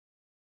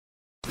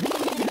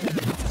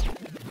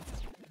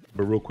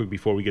But real quick,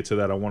 before we get to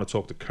that, I want to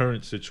talk the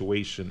current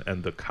situation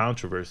and the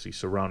controversy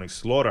surrounding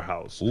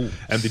Slaughterhouse. Ooh.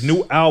 And the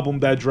new album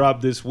that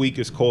dropped this week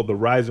is called The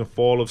Rise and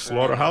Fall of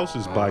Slaughterhouse.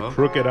 It's by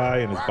Crooked Eye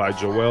and it's by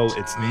Joel.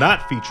 It's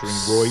not featuring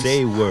Royce.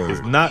 Say word.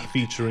 It's not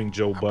featuring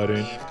Joe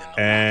Budden.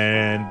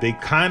 And they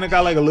kind of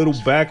got like a little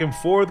back and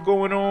forth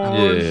going on.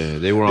 Yeah,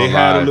 they were on They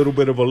had live. a little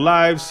bit of a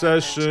live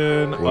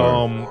session.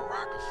 Y'all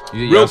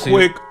Real seen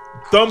quick, it?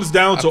 thumbs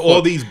down to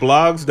all these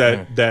blogs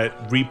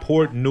that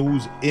report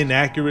news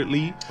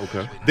inaccurately.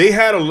 Okay. They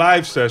had a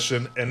live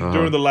session, and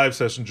during the live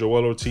session,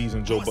 Joel Ortiz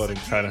and Joe Budden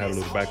kind of had a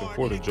little back and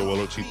forth. And Joel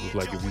Ortiz was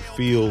like, if you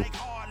feel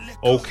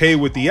okay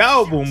with the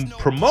album,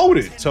 promote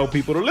it. Tell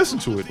people to listen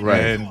to it.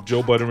 Right. And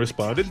Joe Budden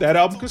responded, that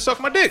album can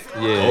suck my dick.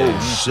 Yeah.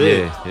 Oh,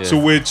 shit. Yeah. To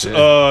which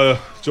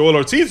Joel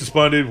Ortiz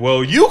responded,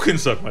 well, you can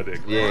suck my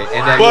dick. Yeah,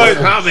 and that But-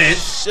 little comment.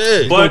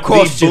 Shit. But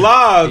the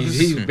blogs,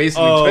 He's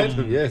basically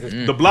tripping. Yeah.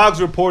 the blogs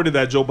reported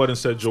that Joe Budden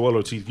said, Joel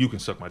Ortiz, you can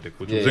suck my dick,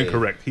 which was Yeah.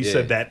 incorrect. He Yeah.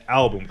 said that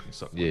album can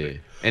suck my dick. Yeah.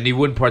 And he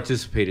wouldn't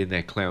participate in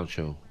that clown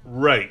show.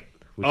 Right.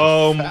 Which is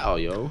foul,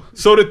 yo.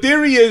 So the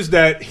theory is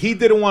that he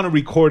didn't want to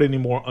record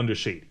anymore under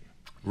Shady.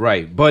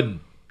 Right. Budden.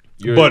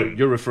 Budden.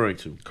 You're referring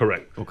to.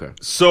 Correct. Okay.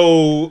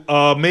 So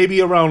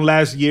maybe around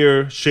last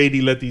year,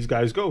 Shady let these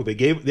guys go.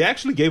 They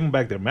actually gave them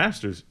back their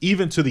masters,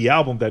 even to the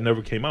album that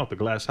never came out, the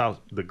Glass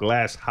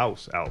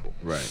House album.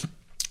 Right.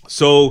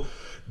 So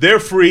they're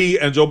free,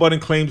 and Joe Budden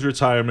claims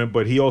retirement,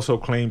 but he also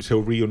claims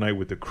he'll reunite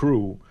with the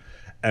crew.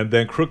 And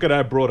then Crooked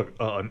Eye brought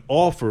an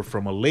offer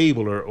from a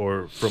label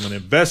or from an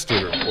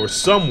investor or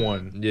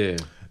someone Yeah.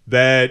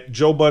 that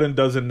Joe Budden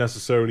doesn't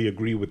necessarily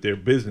agree with their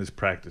business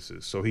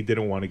practices. So he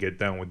didn't want to get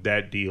down with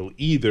that deal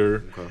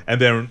either. Okay.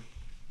 And then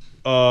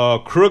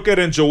Crooked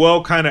and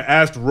Joel kind of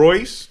asked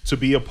Royce to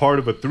be a part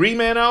of a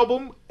 3-man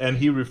album, and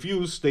he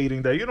refused,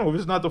 stating that, if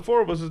it's not the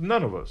 4 of us, it's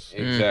none of us.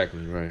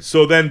 Exactly. Right.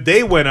 So then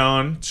they went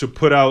on to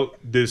put out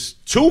this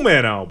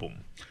 2-man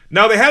album.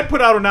 Now, they had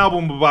put out an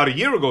album about a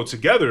year ago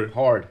together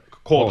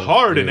called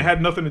Hard, and it had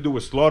nothing to do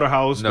with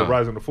Slaughterhouse, The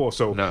Rise and the Fall.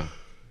 So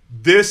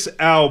this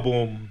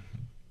album,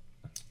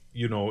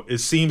 it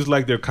seems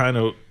like they're kind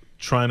of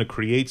trying to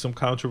create some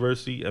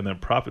controversy and then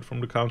profit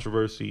from the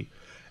controversy,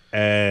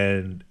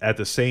 and at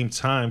the same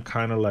time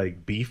kind of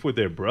like beef with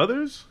their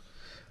brothers.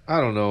 I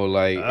don't know,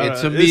 like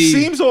to me, it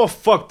seems all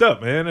fucked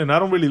up, man, and I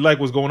don't really like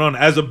what's going on.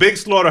 As a big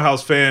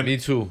Slaughterhouse fan, me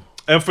too.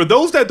 And for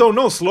those that don't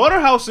know,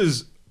 Slaughterhouse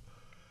is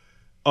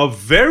a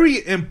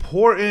very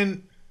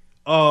important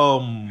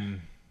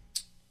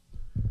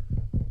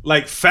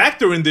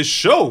factor in this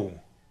show.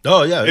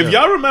 Oh, yeah. If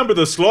y'all remember,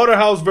 the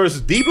Slaughterhouse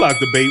versus D-Block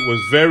debate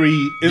was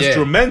very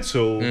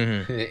instrumental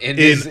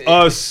in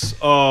us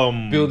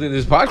building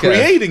this podcast,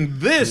 creating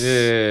this.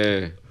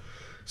 Yeah.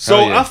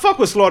 So I fuck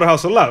with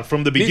Slaughterhouse a lot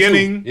from the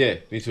beginning. Yeah,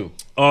 me too.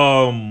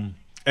 And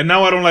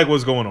now I don't like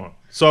what's going on.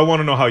 So I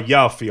want to know how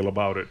y'all feel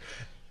about it.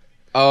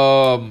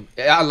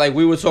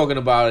 We were talking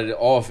about it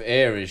off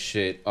air and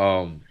shit.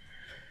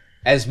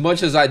 As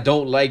much as I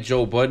don't like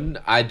Joe Budden,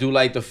 I do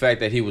like the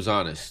fact that he was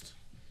honest.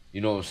 You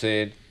know what I'm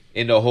saying?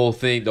 In the whole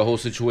thing, the whole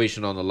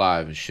situation on the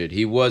live and shit.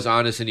 He was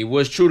honest and he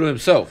was true to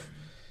himself.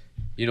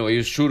 He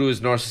was true to his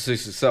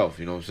narcissistic self,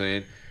 you know what I'm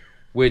saying?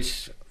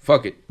 Which,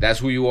 fuck it. That's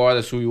who you are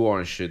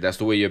and shit. That's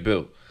the way you're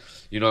built.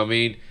 You know what I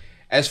mean?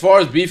 As far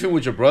as beefing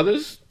with your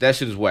brothers, that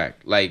shit is whack.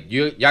 Like,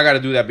 y'all gotta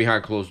do that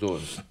behind closed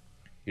doors.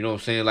 You know what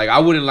I'm saying? Like, I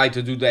wouldn't like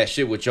to do that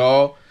shit with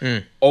y'all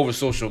over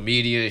social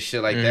media and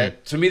shit like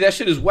that. To me, that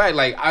shit is whack.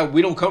 Like,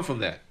 we don't come from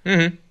that.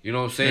 You know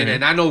what I'm saying?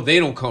 And I know they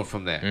don't come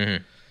from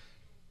that.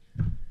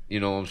 You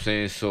know what I'm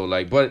saying? So,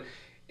 but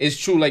it's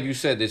true, like you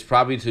said, it's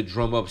probably to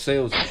drum up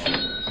sales and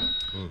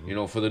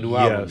shit. For the new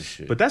album and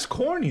shit. But that's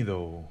corny,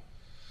 though.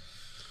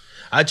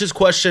 I just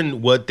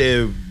question what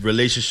their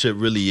relationship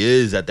really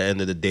is at the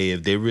end of the day.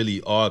 If they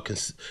really are,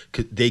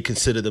 they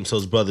consider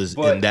themselves brothers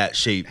in that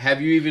shape.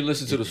 Have you even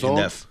listened to the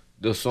song?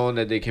 The song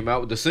that they came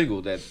out with, the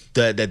single that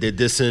they're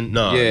dissing?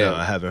 No,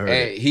 I haven't heard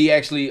it. He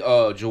actually,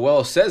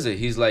 Joel says it.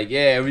 He's like, yeah,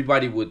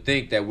 everybody would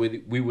think that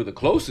we were the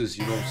closest,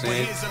 you know what I'm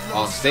saying?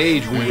 On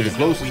stage, we were the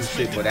closest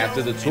and shit. But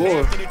after the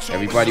tour,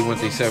 everybody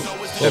went their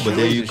separate but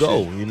there you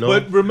go, shit.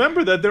 But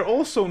remember that they're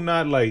also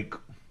not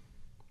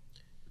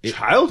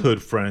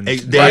childhood friends.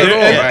 And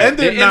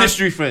they're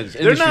industry friends.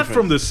 They're not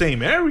from the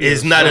same area.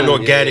 It's not an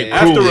organic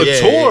crew. After a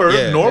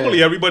tour,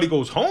 normally everybody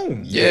goes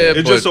home. Yeah,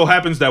 it just so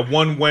happens that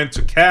one went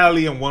to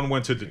Cali and one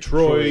went to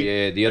Detroit.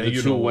 Yeah, the other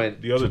two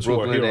went to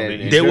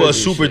Brooklyn. They were a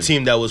super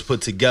team that was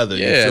put together.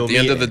 Yeah, at the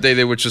end of the day,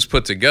 they were just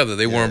put together.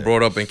 They weren't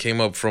brought up and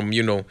came up from,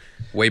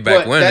 way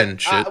back when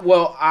and shit.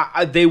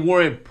 They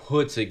weren't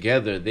put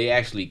together. They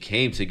actually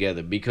came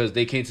together because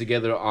they came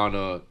together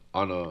on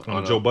on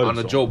a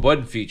Joe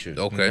Budden feature.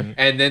 Okay.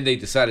 And then they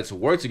decided to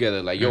work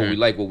together. Like, yo, we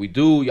like what we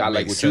do. Y'all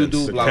like what you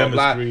do. Blah, blah,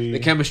 blah. The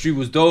chemistry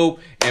was dope.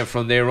 And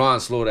from there on,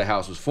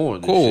 Slaughterhouse was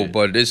formed. Cool,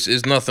 but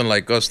it's nothing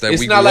like us that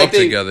we grew up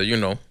together, you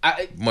know.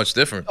 Much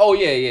different. Oh,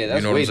 yeah.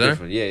 That's way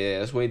different. Yeah,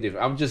 that's way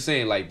different. I'm just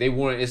saying, like, they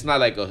weren't, it's not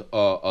like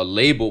a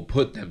label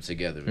put them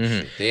together.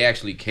 They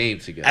actually came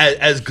together.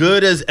 As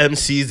good as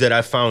MCs that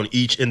I found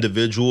each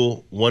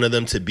individual, one of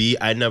them to be,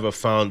 I never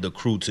found the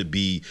crew to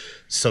be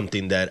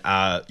something that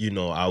I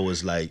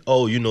was like,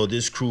 oh,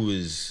 this crew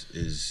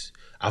is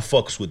I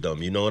fucks with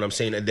them. You know what I'm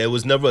saying? There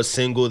was never a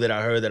single that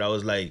I heard that I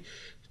was like,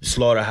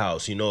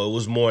 Slaughterhouse. It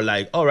was more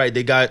like, all right,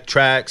 they got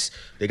tracks,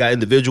 they got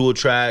individual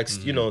tracks,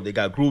 they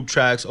got group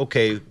tracks.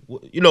 Okay,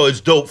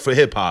 it's dope for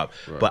hip hop,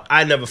 but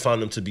I never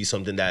found them to be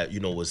something that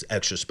was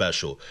extra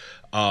special.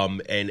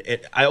 And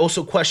I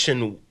also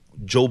question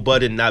Joe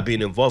Budden not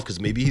being involved because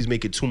maybe he's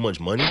making too much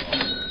money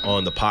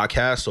on the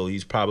podcast, so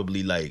he's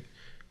probably like,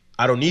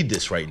 I don't need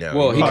this right now.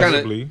 Well,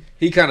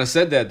 he kind of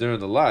said that during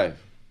the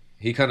live.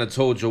 He kind of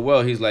told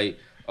Joel, he's like,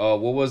 what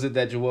was it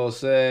that Joel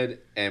said?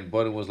 And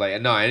Budden was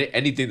like, no,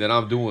 anything that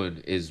I'm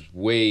doing is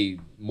way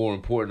more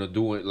important to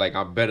doing. Like,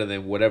 I'm better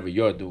than whatever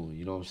you're doing.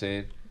 You know what I'm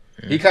saying?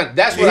 He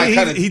that's what I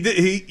kind of.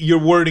 You're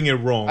wording it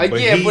wrong. But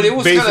it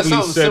was kind of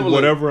something said similar.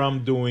 Whatever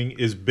I'm doing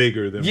is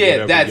bigger than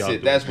whatever that's y'all it.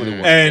 Doing. That's what it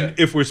was. And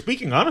if we're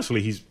speaking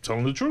honestly, he's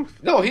telling the truth.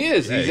 No, he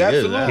is. He's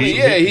absolutely.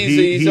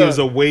 He is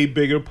a way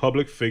bigger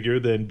public figure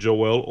than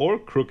Joel or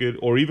Crooked,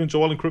 or even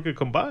Joel and Crooked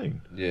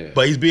combined. Yeah,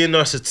 but he's being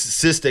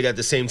narcissistic at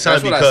the same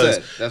time because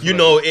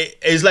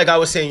it's like I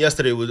was saying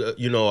yesterday. Was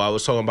I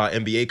was talking about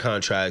NBA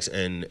contracts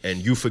and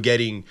you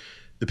forgetting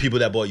the people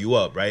that brought you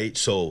up, right?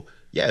 So.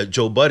 Yeah,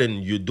 Joe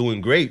Budden, you're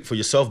doing great for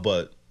yourself,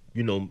 but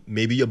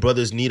maybe your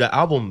brothers need an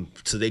album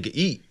so they can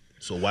eat.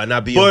 So why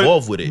not be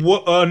involved with it?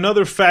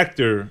 Another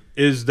factor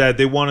is that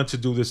they wanted to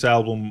do this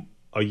album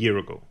a year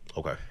ago.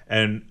 Okay.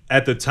 And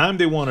at the time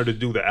they wanted to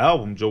do the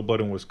album, Joe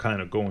Budden was kind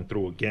of going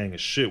through a gang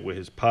of shit with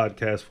his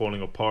podcast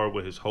falling apart,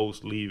 with his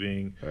host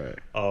leaving,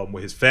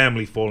 with his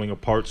family falling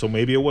apart. So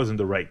maybe it wasn't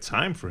the right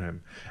time for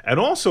him. And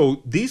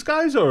also, these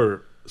guys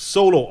are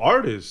solo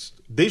artists.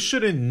 They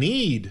shouldn't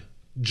need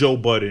Joe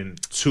Budden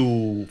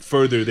to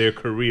further their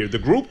career. The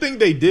group thing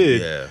they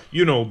did,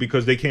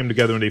 because they came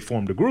together and they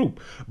formed a group.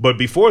 But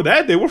before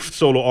that, they were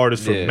solo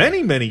artists for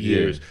many, many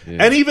years.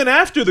 Yeah. And even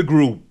after the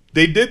group,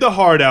 they did the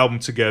Hard album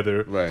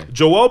together. Right.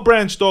 Joel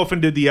branched off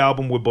and did the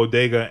album with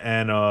Bodega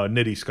and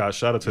Nitty Scott.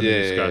 Shout out to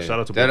Nitty Scott.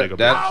 Shout out to Bodega.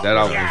 That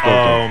album was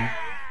dope.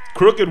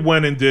 Crooked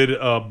went and did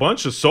a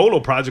bunch of solo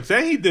projects,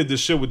 and he did this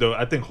shit with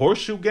I think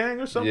Horseshoe Gang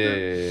or something.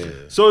 Yeah.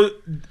 So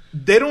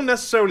they don't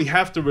necessarily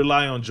have to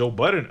rely on Joe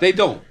Budden. They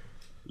don't.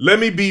 Let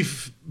me be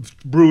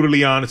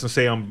brutally honest and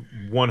say I'm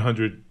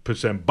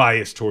 100%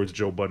 biased towards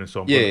Joe Budden,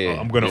 so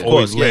I'm gonna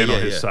always land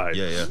on his side.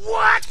 Yeah.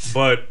 What?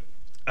 But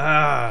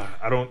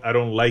I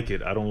don't like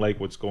it. I don't like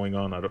what's going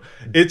on.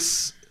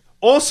 It's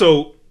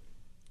also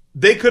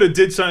they could have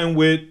did something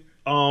with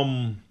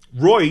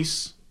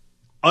Royce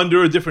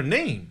under a different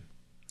name.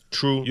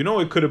 True.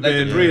 It could have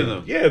been the three of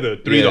them. Yeah, the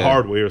three the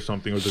hard way or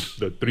something, or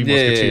the three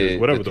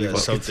Musketeers, whatever the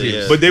fuck.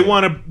 But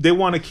they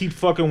want to keep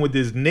fucking with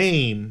his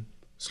name.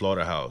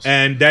 Slaughterhouse,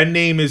 and that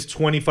name is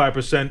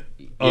 25%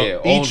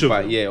 of each of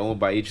them. Owned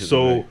by each of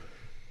them. So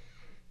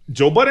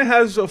Joe Budden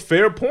has a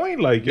fair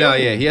point. Like,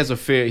 he has a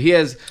fair. He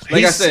has,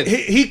 like I said,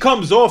 he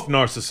comes off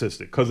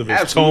narcissistic because of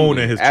his tone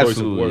and his choice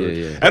of words.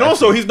 Yeah. And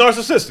also, he's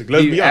narcissistic.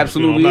 Let's be honest.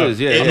 Absolutely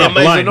is. Yeah, I'm not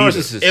blind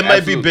narcissist. It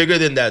might be bigger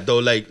than that, though.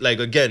 Like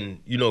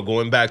again,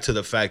 going back to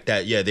the fact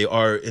that they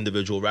are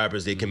individual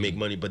rappers. They can make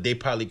money, but they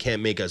probably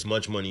can't make as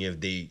much money if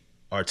they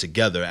are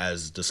together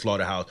as the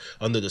Slaughterhouse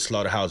under the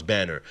Slaughterhouse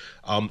banner.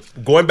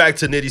 Going back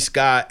to Nitty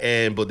Scott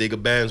and Bodega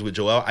Bands with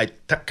Joel, I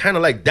kind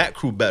of like that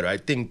crew better. I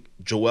think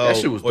Joel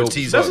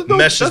Ortiz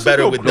meshes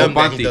better with them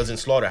than he does in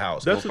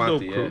Slaughterhouse. That's a dope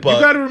crew. But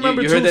you got to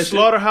remember too,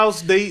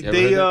 Slaughterhouse. They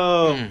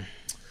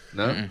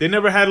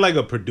never had like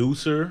a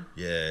producer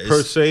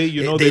per se.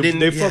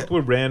 They fucked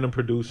with random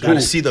producers. Got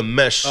to see the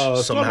mesh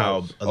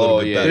somehow a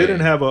little bit better. They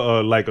didn't have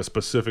a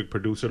specific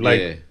producer.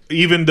 Like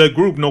even the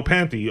group No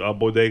Panty,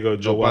 Bodega,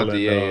 Joel,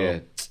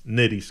 and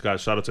Nitty Scott.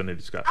 Shout out to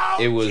Nitty Scott.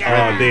 It was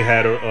they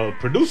had a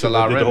producer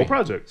that did the whole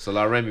project.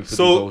 Salah Remy.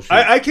 So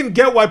I can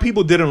get why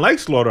people didn't like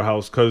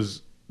Slaughterhouse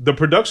because the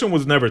production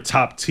was never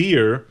top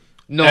tier.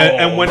 No,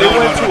 and when they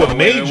went to a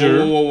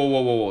major,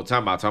 whoa,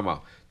 time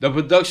out. The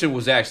production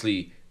was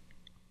actually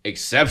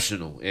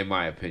exceptional in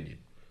my opinion.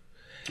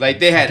 Like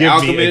they had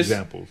Alchemist,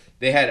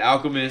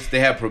 they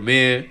had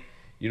Premier.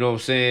 You know what I'm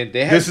saying?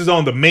 This is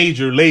on the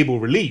major label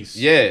release.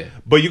 Yeah.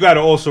 But you got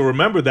to also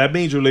remember that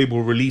major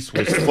label release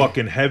was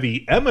fucking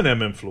heavy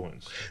Eminem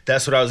influence.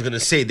 That's what I was going to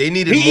say. They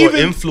needed more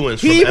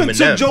influence from Eminem. He even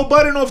took Joe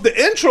Budden off the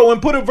intro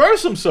and put a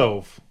verse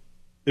himself,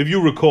 if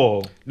you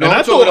recall. No, and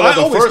I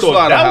always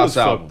thought that was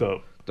fucked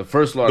up. The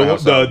first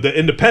Slaughterhouse album. The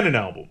independent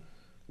album.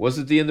 Was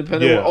it the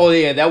independent one? Oh,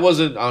 yeah. That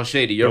wasn't on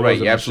Shady. You're right.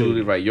 You're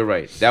absolutely right. You're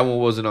right. That one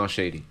wasn't on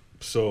Shady.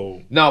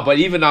 So no, but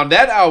even on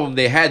that album,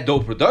 they had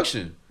dope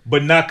production.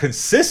 But not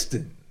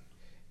consistent.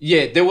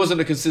 Yeah, there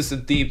wasn't a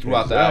consistent theme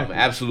throughout the album.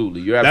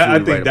 Absolutely, you're absolutely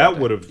right. I think that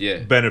would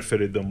have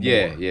benefited them more.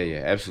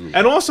 Yeah, absolutely.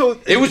 And also,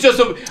 it was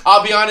just.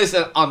 I'll be honest.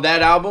 On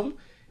that album,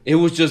 it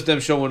was just them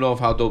showing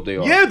off how dope they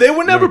are. Yeah, they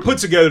were never put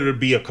together to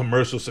be a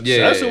commercial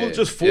success. It was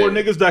just four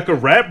niggas that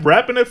could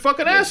rapping their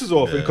fucking asses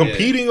off and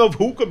competing of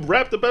who could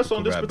rap the best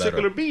on this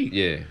particular beat.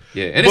 Yeah.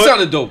 And it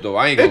sounded dope though.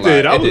 I ain't gonna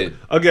lie. It did.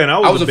 Again, I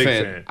was a big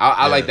fan.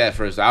 I like that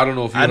first. I don't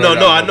know if you. I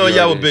know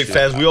y'all were big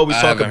fans. We always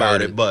talk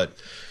about it, but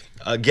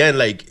again,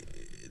 like.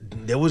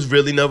 There was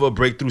really never a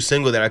breakthrough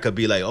single that I could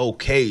be like,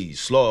 okay,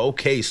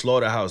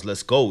 Slaughterhouse,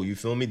 let's go. You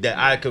feel me? That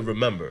I could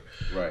remember.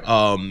 Right.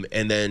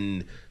 And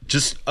then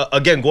just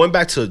again going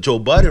back to Joe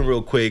Budden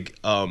real quick.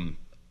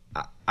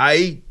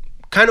 I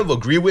kind of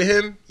agree with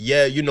him.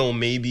 Yeah,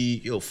 maybe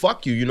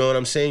fuck you. You know what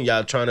I'm saying?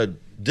 Y'all trying to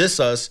diss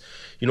us,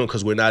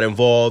 because we're not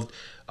involved.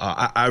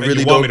 I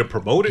really want me to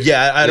promote it.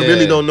 Yeah, I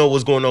really don't know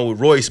what's going on with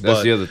Royce.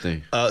 That's the other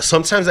thing.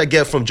 Sometimes I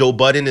get from Joe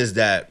Budden is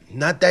that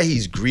not that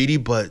he's greedy,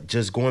 but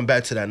just going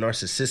back to that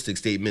narcissistic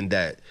statement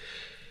that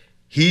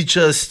he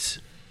just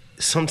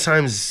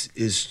sometimes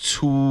is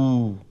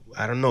too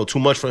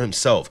much for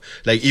himself.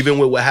 Like even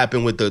with what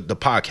happened with the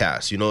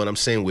podcast, you know what I'm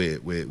saying,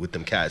 with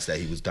them cats that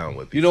he was down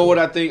with before. You know what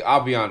I think?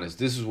 I'll be honest.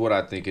 This is what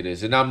I think it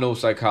is. And I'm no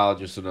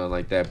psychologist or nothing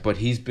like that, but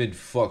he's been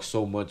fucked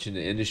so much in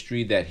the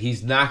industry that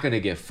he's not going to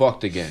get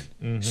fucked again.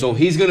 Mm-hmm. So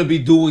he's going to be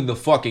doing the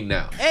fucking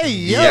now.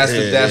 Hey,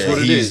 that's what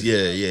it is.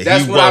 Yeah.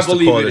 That's what I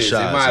believe it is, in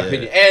my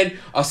opinion. And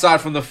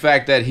aside from the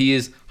fact that he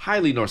is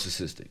highly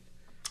narcissistic.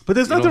 But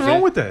there's nothing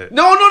wrong with that.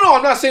 No.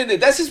 I'm not saying that.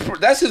 That's his People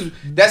personality.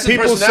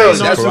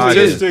 That's who he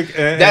is.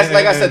 That's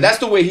like I said. That's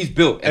the way he's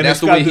built, and that's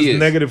the way he is.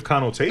 Negative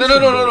connotation.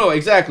 No.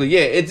 Exactly.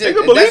 Yeah.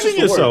 Believe in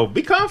yourself.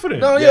 Be confident.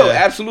 No,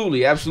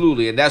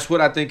 absolutely, and that's what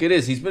I think it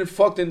is. He's been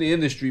fucked in the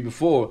industry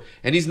before,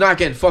 and he's not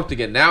getting fucked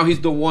again. Now he's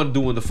the one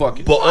doing the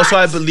fucking. But also,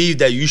 I believe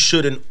that you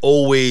shouldn't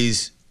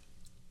always,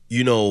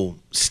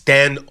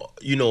 stand.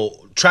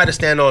 Try to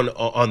stand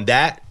on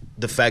that.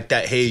 The fact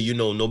that hey,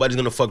 nobody's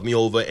gonna fuck me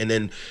over, and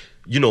then.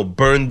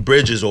 Burn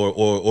bridges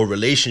or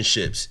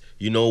relationships,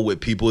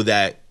 with people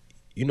that,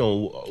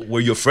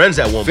 were your friends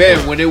at one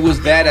point. When it was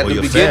that at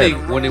the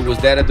beginning, when it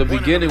was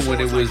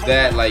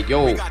that like,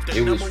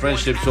 it was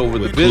friendships over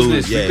the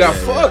business, you got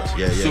fucked.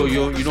 So,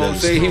 you know what I'm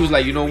saying? He was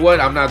like, you know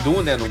what? I'm not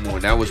doing that no more.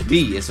 Now it's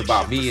me. It's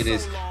about me and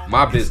it's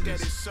my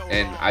business.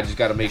 And I just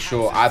got to make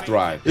sure I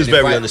thrive. It's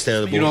very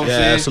understandable. You know what I'm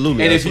saying?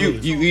 Absolutely. And if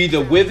you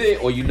either with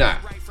it or you not.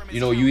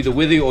 You either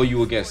with it or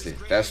you against it.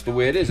 That's the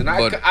way it is. And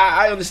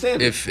I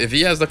understand it. If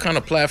he has the kind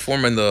of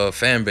platform and the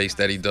fan base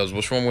that he does,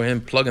 what's wrong with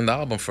him plugging the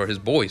album for his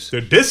boys?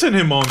 They're dissing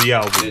him on the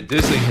album. They're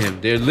dissing him.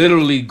 They're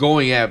literally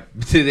going at...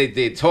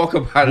 They talk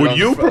about it. Would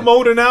you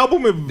promote an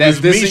album if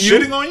it's me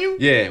shitting on you?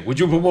 Yeah. Would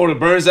you promote a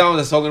Burns album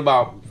that's talking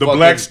about... The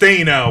Black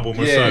Stain album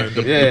or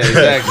something.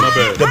 Exactly. My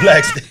bad. The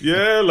Black Stain.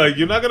 Yeah, like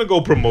you're not going to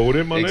go promote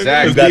it, my nigga.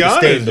 Exactly. You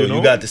got the stain, though.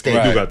 You got the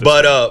stain. Right.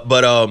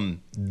 But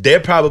they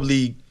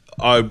probably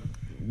are...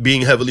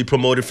 being heavily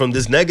promoted from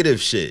this negative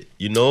shit,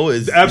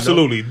 is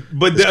absolutely.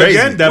 But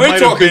again, that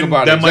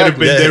might have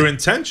been their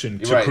intention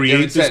to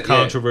create this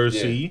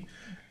controversy,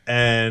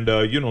 and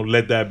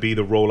let that be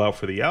the rollout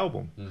for the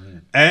album. Mm-hmm.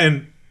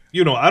 And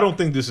I don't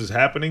think this is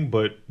happening,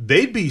 but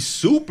they'd be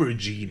super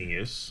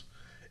genius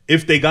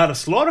if they got a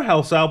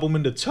Slaughterhouse album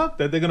in the tuck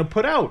that they're gonna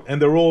put out,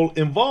 and they're all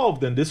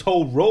involved, and this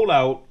whole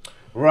rollout,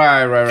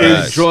 right,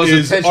 is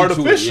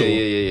artificial.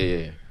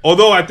 Yeah.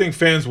 Although I think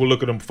fans will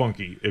look at them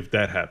funky if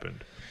that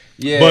happened.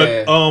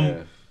 Yeah.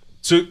 But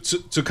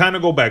to kind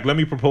of go back, let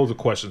me propose a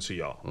question to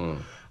y'all.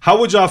 How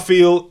would y'all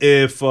feel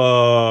if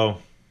 4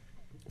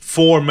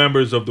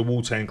 members of the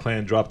Wu-Tang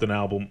Clan dropped an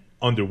album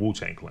under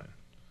Wu-Tang Clan?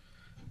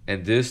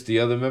 And diss the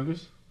other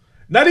members?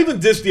 Not even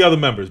diss the other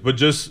members, but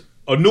just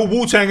a new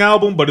Wu-Tang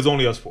album, but it's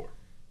only us 4.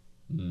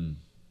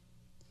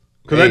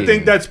 Because I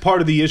think that's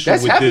part of the issue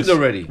with this.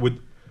 Already.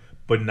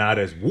 But not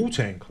as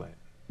Wu-Tang Clan.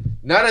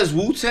 Not as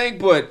Wu-Tang,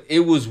 but it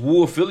was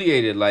Wu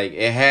affiliated. Like,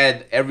 it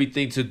had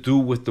everything to do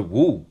with the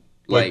Wu.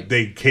 Like,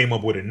 they came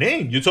up with a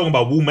name. You're talking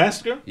about Wu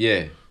Massacre?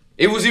 Yeah.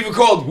 It was even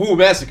called Wu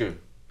Massacre.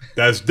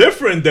 That's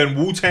different than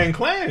Wu-Tang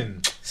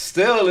Clan.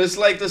 Still, it's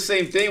like the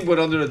same thing, but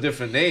under a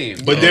different name.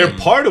 But they're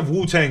part of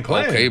Wu-Tang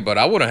Clan. Okay, but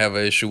I wouldn't have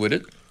an issue with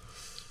it.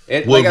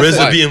 Will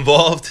RZA be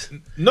involved?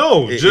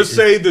 No, just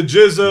say the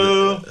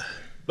Jizza,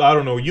 I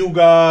don't know, You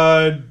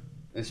God...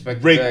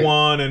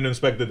 Raekwon and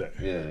Inspector Deck.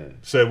 Yeah.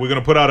 Said we're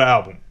gonna put out an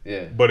album.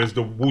 Yeah. But it's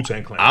the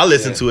Wu-Tang Clan. I'll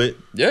listen to it.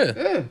 Yeah.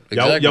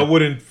 Exactly. Y'all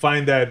wouldn't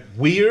find that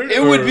weird?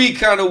 It would be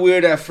kind of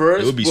weird at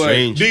first. It would be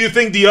strange. Do you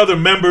think the other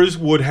members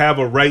would have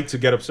a right to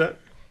get upset?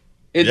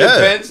 It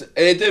depends.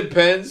 It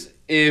depends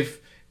if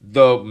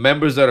the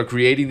members that are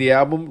creating the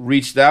album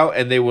reached out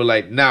and they were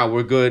like, "Nah,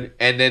 we're good,"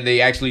 and then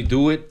they actually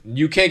do it.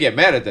 You can't get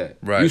mad at that.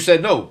 Right. You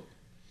said no.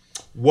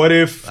 What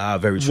if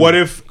very true. What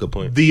if Good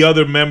point. the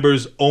other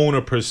members own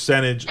a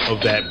percentage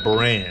of that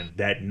brand,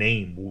 that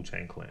name,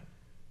 Wu-Tang Clan?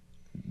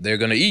 They're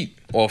gonna eat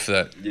off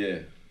that.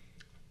 Yeah.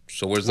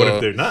 So where's what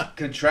if they're not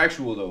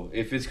contractual though?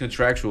 If it's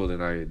contractual, then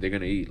they're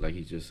gonna eat, like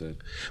he just said.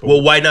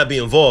 Well, why not be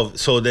involved?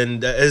 So then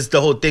that's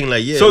the whole thing.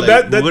 Like, yeah. So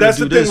like, that's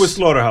the thing with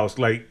Slaughterhouse.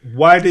 Like,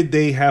 why did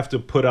they have to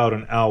put out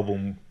an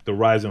album, The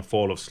Rise and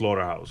Fall of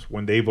Slaughterhouse,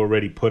 when they've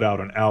already put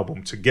out an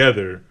album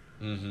together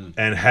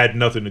and had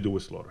nothing to do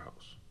with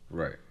Slaughterhouse?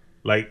 Right.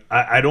 Like,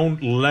 I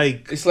don't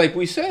like. It's like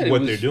we said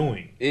what they're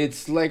doing.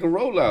 It's like a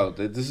rollout.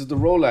 This is the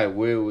rollout.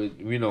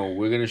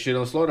 We're gonna shit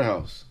on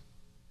Slaughterhouse.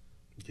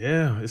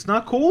 Yeah, it's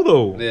not cool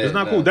though. Yeah, it's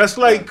not cool. That's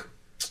like.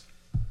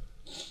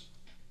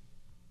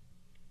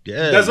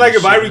 Yeah. That's like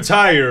if I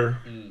retire,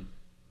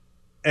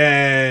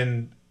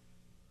 and.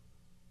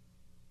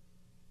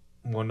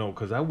 Well, no,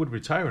 because I would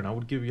retire and I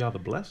would give y'all the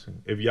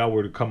blessing if y'all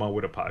were to come out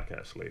with a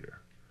podcast later.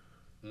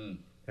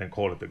 And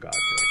call it the Godcast.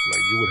 Like,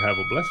 you would have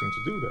a blessing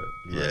to do that.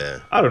 Yeah.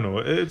 I don't know.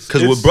 It's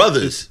because we're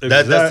brothers.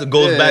 That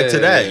goes back to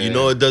that. You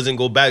know, it doesn't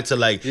go back to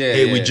like,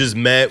 hey, we just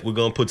met. We're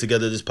gonna put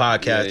together this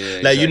podcast. Like,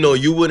 exactly. You know,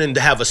 you wouldn't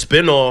have a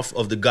spinoff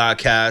of the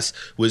Godcast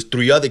with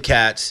 3 other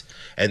cats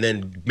and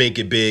then make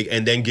it big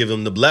and then give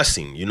them the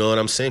blessing. You know what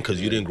I'm saying?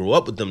 Because you didn't grow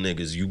up with them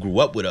niggas. You grew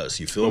up with us.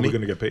 You feel me? We're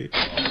gonna get paid.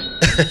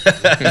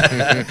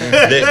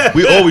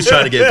 We always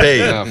trying to get paid.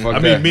 Nah, I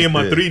mean, me and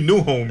my 3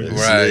 new homies.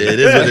 Right. It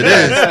is what it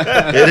is.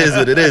 It is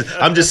what it is.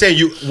 I'm just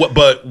saying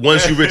but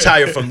once you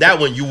retire from that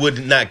one, you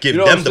would not give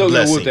them the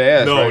blessing.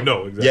 No,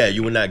 exactly. Yeah,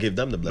 you would not give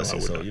them the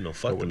blessing. So, you know,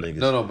 fuck them niggas.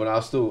 No, but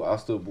I'll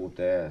still boot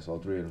their ass, all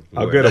 3 of them.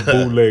 I'll get a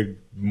bootleg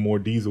more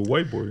diesel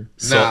white boy.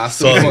 Nah, I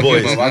still fuck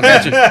him up.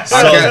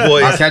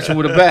 I'll catch him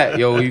with a bat.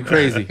 Yo, you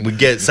crazy. We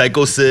get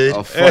Psycho Sid.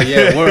 Oh, fuck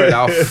yeah, word.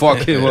 I'll fuck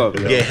him up.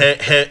 Yo.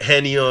 Get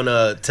Henny on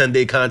a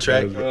 10-day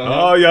contract.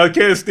 Oh, y'all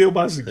can't steal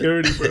my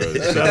security, bro.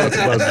 Shout out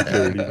to my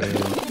security,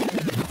 man.